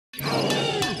We're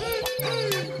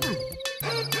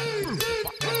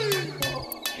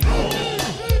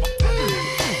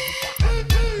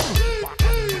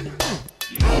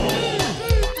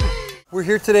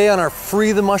here today on our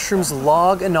Free the Mushrooms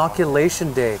log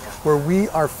inoculation day, where we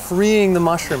are freeing the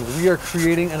mushrooms. We are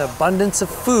creating an abundance of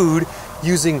food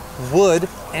using wood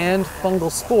and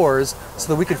fungal spores so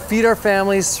that we can feed our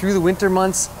families through the winter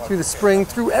months, through the spring,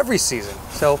 through every season.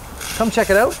 So come check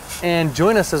it out and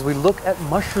join us as we look at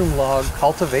mushroom log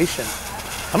cultivation.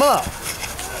 Come on.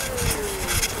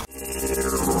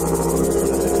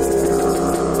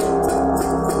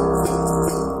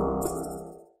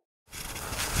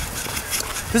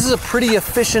 This is a pretty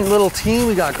efficient little team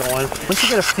we got going. Once you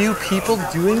get a few people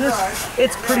doing this,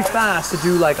 it's pretty fast to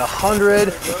do like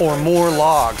 100 or more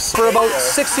logs. For about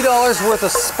 $60 worth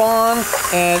of spawn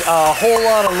and a whole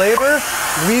lot of labor,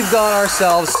 we've got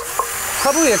ourselves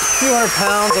probably a few hundred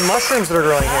pounds of mushrooms that are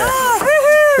growing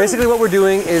here. Basically what we're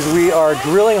doing is we are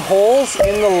drilling holes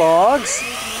in the logs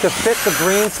to fit the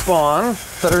grain spawn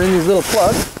that are in these little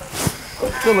plugs.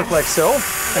 They'll look like so,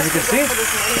 as you can see.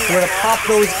 We're gonna pop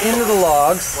those into the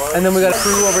logs, and then we got a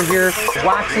crew over here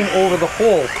waxing over the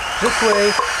hole. This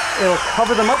way, it'll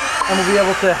cover them up, and we'll be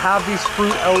able to have these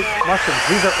fruit out mushrooms.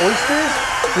 These are oysters.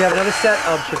 We have another set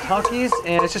of shiitakes,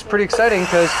 and it's just pretty exciting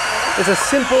because it's a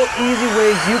simple, easy way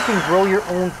you can grow your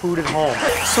own food at home.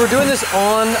 So we're doing this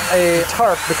on a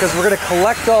tarp because we're gonna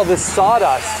collect all this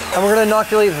sawdust and we're gonna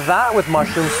inoculate that with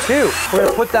mushrooms too. We're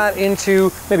gonna put that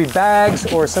into maybe bags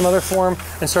or some other form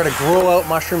and start to grow out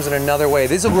mushrooms in another way.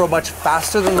 These will grow much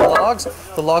faster than the logs.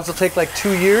 The logs will take like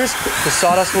 2 years. The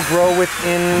sawdust will grow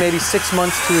within maybe 6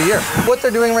 months to a year. What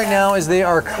they're doing right now is they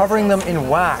are covering them in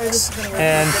wax.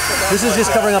 And this is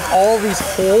just covering up all these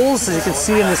holes, as you can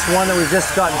see in this one that we've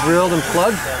just got drilled and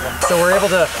plugged. So we're able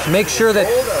to make sure that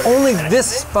only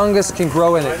this fungus can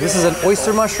grow in it. This is an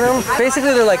oyster mushroom.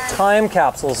 Basically, they're like time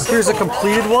capsules. Here's a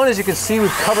completed one. As you can see,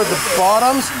 we've covered the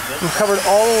bottoms. We've covered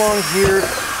all along here,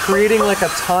 creating like a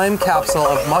time capsule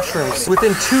of mushrooms.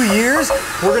 Within 2 years,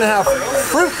 we're gonna have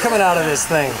fruit coming out of this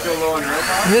thing.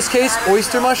 In this case,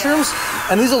 oyster mushrooms,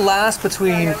 and these will last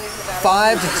between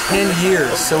 5 to 10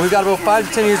 years. So we've got about 5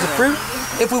 to 10 years of fruit.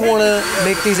 If we want to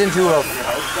make these into a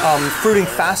fruiting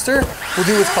faster, we'll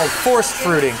do what's called forced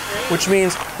fruiting, which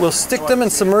means we'll stick them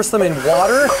and submerge them in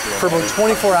water for about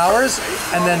 24 hours,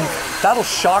 and then that'll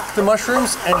shock the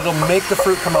mushrooms and it'll make the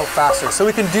fruit come out faster. So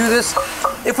we can do this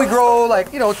if we grow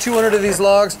like, 200 of these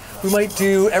logs. We might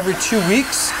do every 2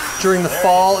 weeks during the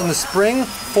fall and the spring,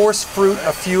 force fruit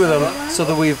a few of them so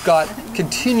that we've got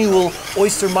continual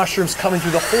oyster mushrooms coming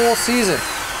through the whole season.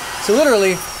 So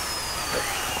literally,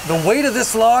 the weight of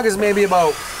this log is maybe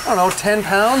about, 10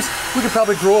 pounds. We could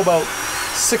probably grow about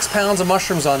 6 pounds of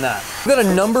mushrooms on that. We've got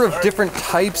a number of different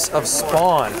types of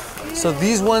spawn. So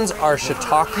these ones are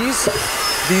shiitakes.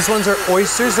 These ones are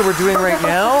oysters that we're doing right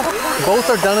now.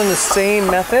 Both are done in the same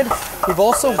method. We've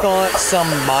also got some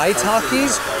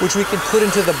maitakes, which we can put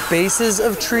into the bases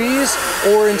of trees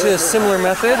or into a similar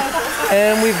method.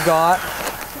 And we've got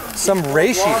some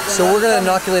reishi. So we're gonna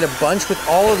inoculate a bunch with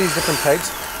all of these different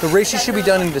types. The reishi should be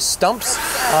done into stumps,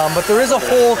 but there is a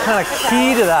whole kind of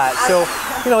key to that. So,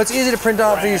 it's easy to print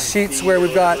off these sheets where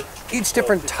we've got each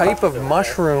different type of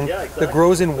mushroom that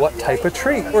grows in what type of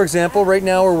tree. For example, right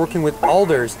now we're working with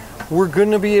alders. We're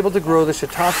gonna be able to grow the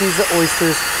shiitakes, the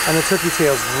oysters, and the turkey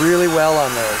tails really well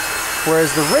on those.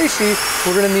 Whereas the reishi,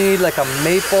 we're gonna need like a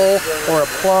maple or a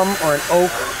plum or an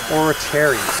oak or a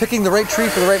cherry. Picking the right tree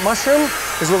for the right mushroom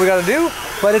is what we gotta do,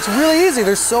 but it's really easy.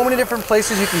 There's so many different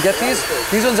places you can get these.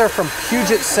 These ones are from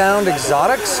Puget Sound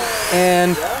Exotics,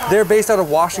 and they're based out of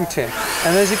Washington.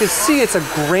 And as you can see, it's a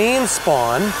grain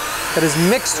spawn that is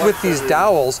mixed with these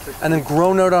dowels and then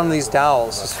grown out on these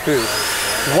dowels as food.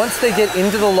 Once they get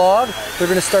into the log, they're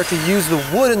gonna start to use the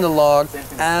wood in the log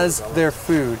as their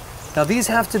food. Now these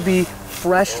have to be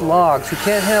fresh logs. You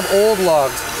can't have old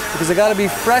logs because they gotta be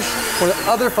fresh or the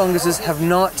other funguses have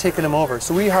not taken them over.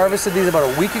 So we harvested these about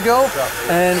a week ago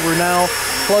and we're now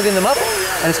plugging them up,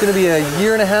 and it's gonna be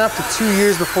 1.5 to 2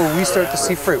 years before we start to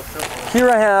see fruit. Here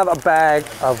I have a bag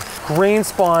of grain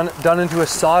spawn done into a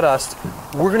sawdust.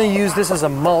 We're gonna use this as a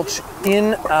mulch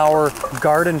in our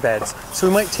garden beds. So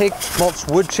we might take mulch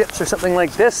wood chips or something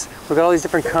like this. We've got all these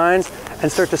different kinds,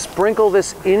 and start to sprinkle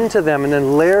this into them and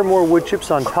then layer more wood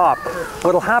chips on top.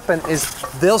 What'll happen is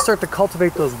they'll start to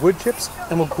cultivate those wood chips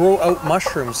and will grow out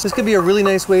mushrooms. This could be a really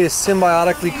nice way to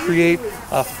symbiotically create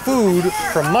food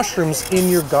from mushrooms in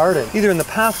your garden, either in the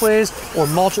pathways or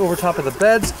mulch over top of the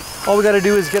beds. All we gotta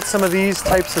do is get some of these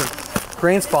types of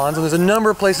grain spawns, and there's a number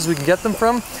of places we can get them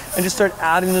from, and just start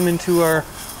adding them into our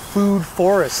food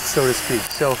forest, so to speak.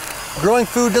 So growing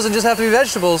food doesn't just have to be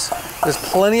vegetables. There's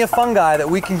plenty of fungi that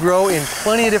we can grow in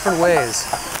plenty of different ways.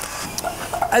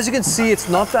 As you can see, it's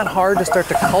not that hard to start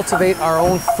to cultivate our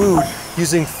own food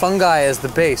using fungi as the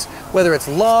base, whether it's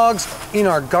logs, in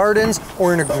our gardens,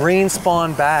 or in a grain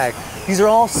spawn bag. These are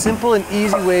all simple and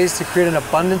easy ways to create an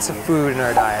abundance of food in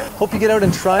our diet. Hope you get out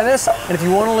and try this, and if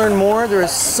you want to learn more, there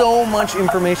is so much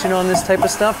information on this type of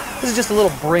stuff. This is just a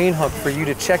little brain hook for you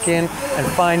to check in and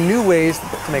find new ways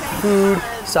to make food,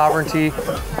 sovereignty,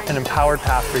 an empowered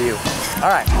path for you. All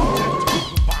right.